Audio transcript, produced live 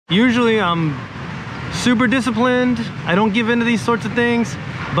Usually I'm super disciplined. I don't give in to these sorts of things,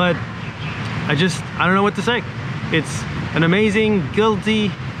 but I don't know what to say. It's an amazing,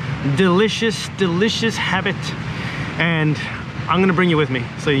 guilty, delicious habit, and I'm gonna bring you with me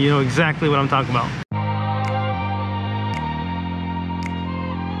so you know exactly what I'm talking about.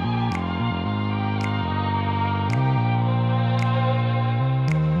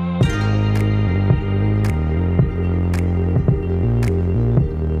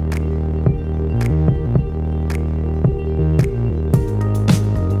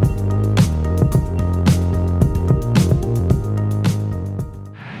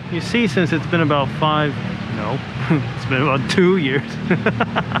 You see, since it's been about it's been about 2 years.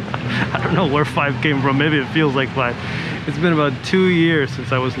 I don't know where 5 came from. Maybe it feels like 5. It's been about 2 years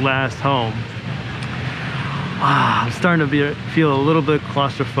since I was last home. I'm starting to feel a little bit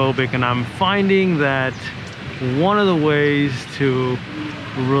claustrophobic, and I'm finding that one of the ways to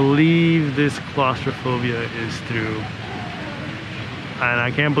relieve this claustrophobia is through, and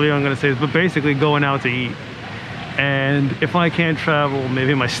I can't believe I'm going to say this, but basically going out to eat. And if I can't travel,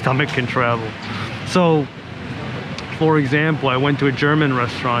 maybe my stomach can travel. So, for example, I went to a German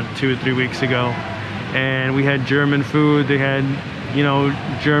restaurant 2 or 3 weeks ago, and we had German food. They had, you know,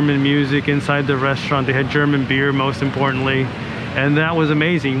 German music inside the restaurant. They had German beer, most importantly, and that was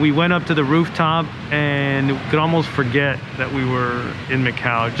amazing. We went up to the rooftop and could almost forget that we were in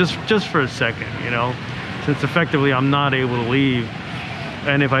Macau, just for a second, you know, since effectively I'm not able to leave.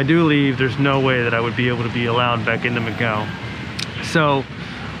 And if I do leave, there's no way that I would be able to be allowed back into Macau. So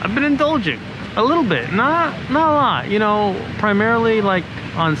I've been indulging a little bit, not a lot, you know. Primarily like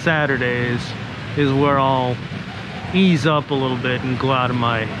on Saturdays is where I'll ease up a little bit and go out of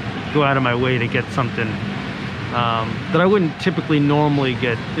my way to get something that I wouldn't typically normally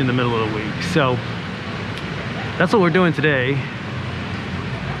get in the middle of the week. So that's what we're doing today.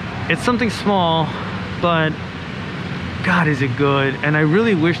 It's something small, but God, is it good. And I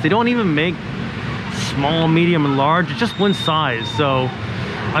really wish they don't even make small, medium, and large. It's just one size. So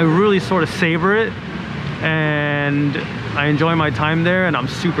I really sort of savor it, and I enjoy my time there, and I'm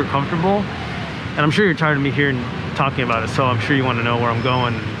super comfortable. And I'm sure you're tired of me here and talking about it, so I'm sure you want to know where I'm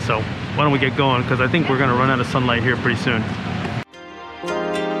going. So why don't we get going, because I think we're going to run out of sunlight here pretty soon.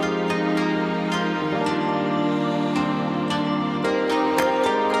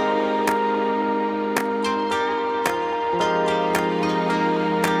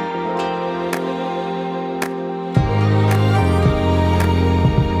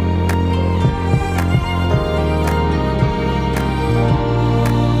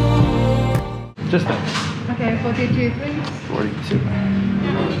 Just that. Okay, 42, please. 42.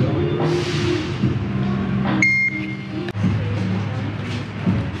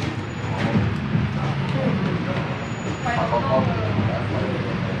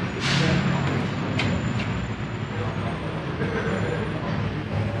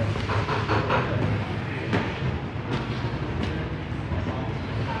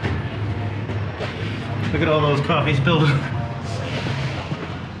 Look at all those coffee spilled.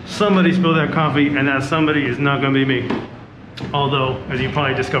 Somebody spilled that coffee, and that somebody is not going to be me. Although, as you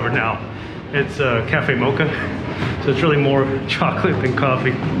probably discovered now, it's a cafe mocha, so it's really more chocolate than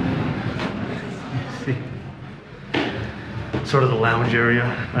coffee. See, sort of the lounge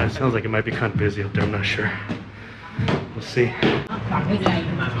area. It sounds like it might be kind of busy up there. I'm not sure. We'll see. I'm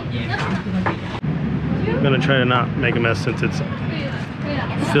gonna try to not make a mess since it's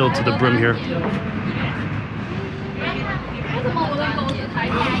filled to the brim here.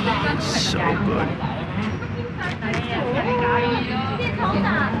 So good.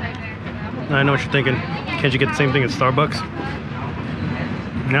 I know what you're thinking. Can't you get the same thing at Starbucks?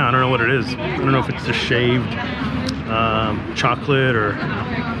 No, I don't know what it is. I don't know if it's just shaved chocolate or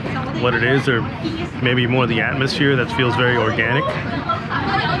what it is, or maybe more the atmosphere that feels very organic.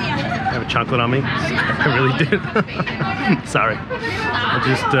 I have a chocolate on me. I really did. Sorry. I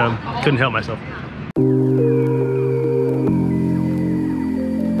just couldn't help myself.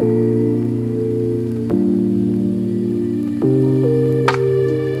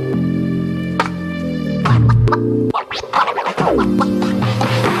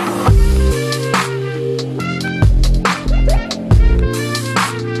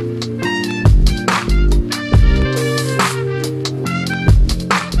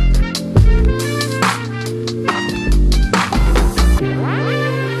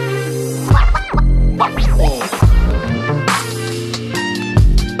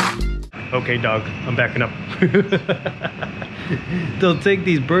 Okay, dog, I'm backing up. They'll take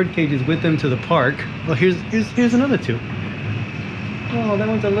these bird cages with them to the park. Well, here's another two. Oh, that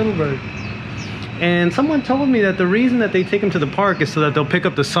one's a little bird. And someone told me that the reason that they take them to the park is so that they'll pick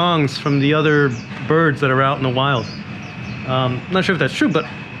up the songs from the other birds that are out in the wild. I'm not sure if that's true, but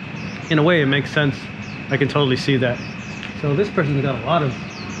in a way it makes sense. I can totally see that. So this person's got a lot of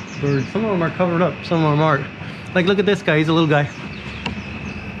birds. Some of them are covered up, some of them aren't. Like, look at this guy, he's a little guy.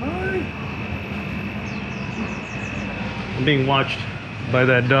 Hi. I'm being watched by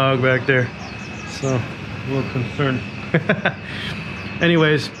that dog back there, so I'm a little concerned.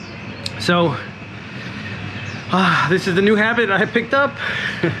 Anyways, so this is the new habit I picked up.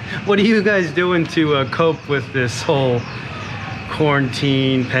 What are you guys doing to cope with this whole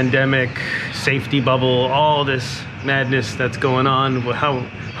quarantine, pandemic, safety bubble, all this madness that's going on? How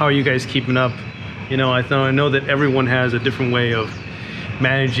are you guys keeping up? You know, I know that everyone has a different way of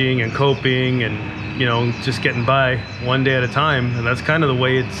managing and coping and, you know, just getting by one day at a time. And that's kind of the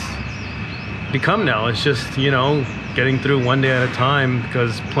way it's become now. It's just, you know, getting through one day at a time,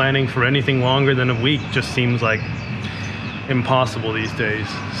 because planning for anything longer than a week just seems like impossible these days.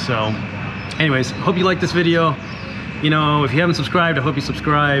 So anyways, hope you like this video. You know, if you haven't subscribed, I hope you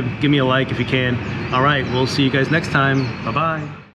subscribe. Give me a like if you can. All right, we'll see you guys next time. Bye-bye.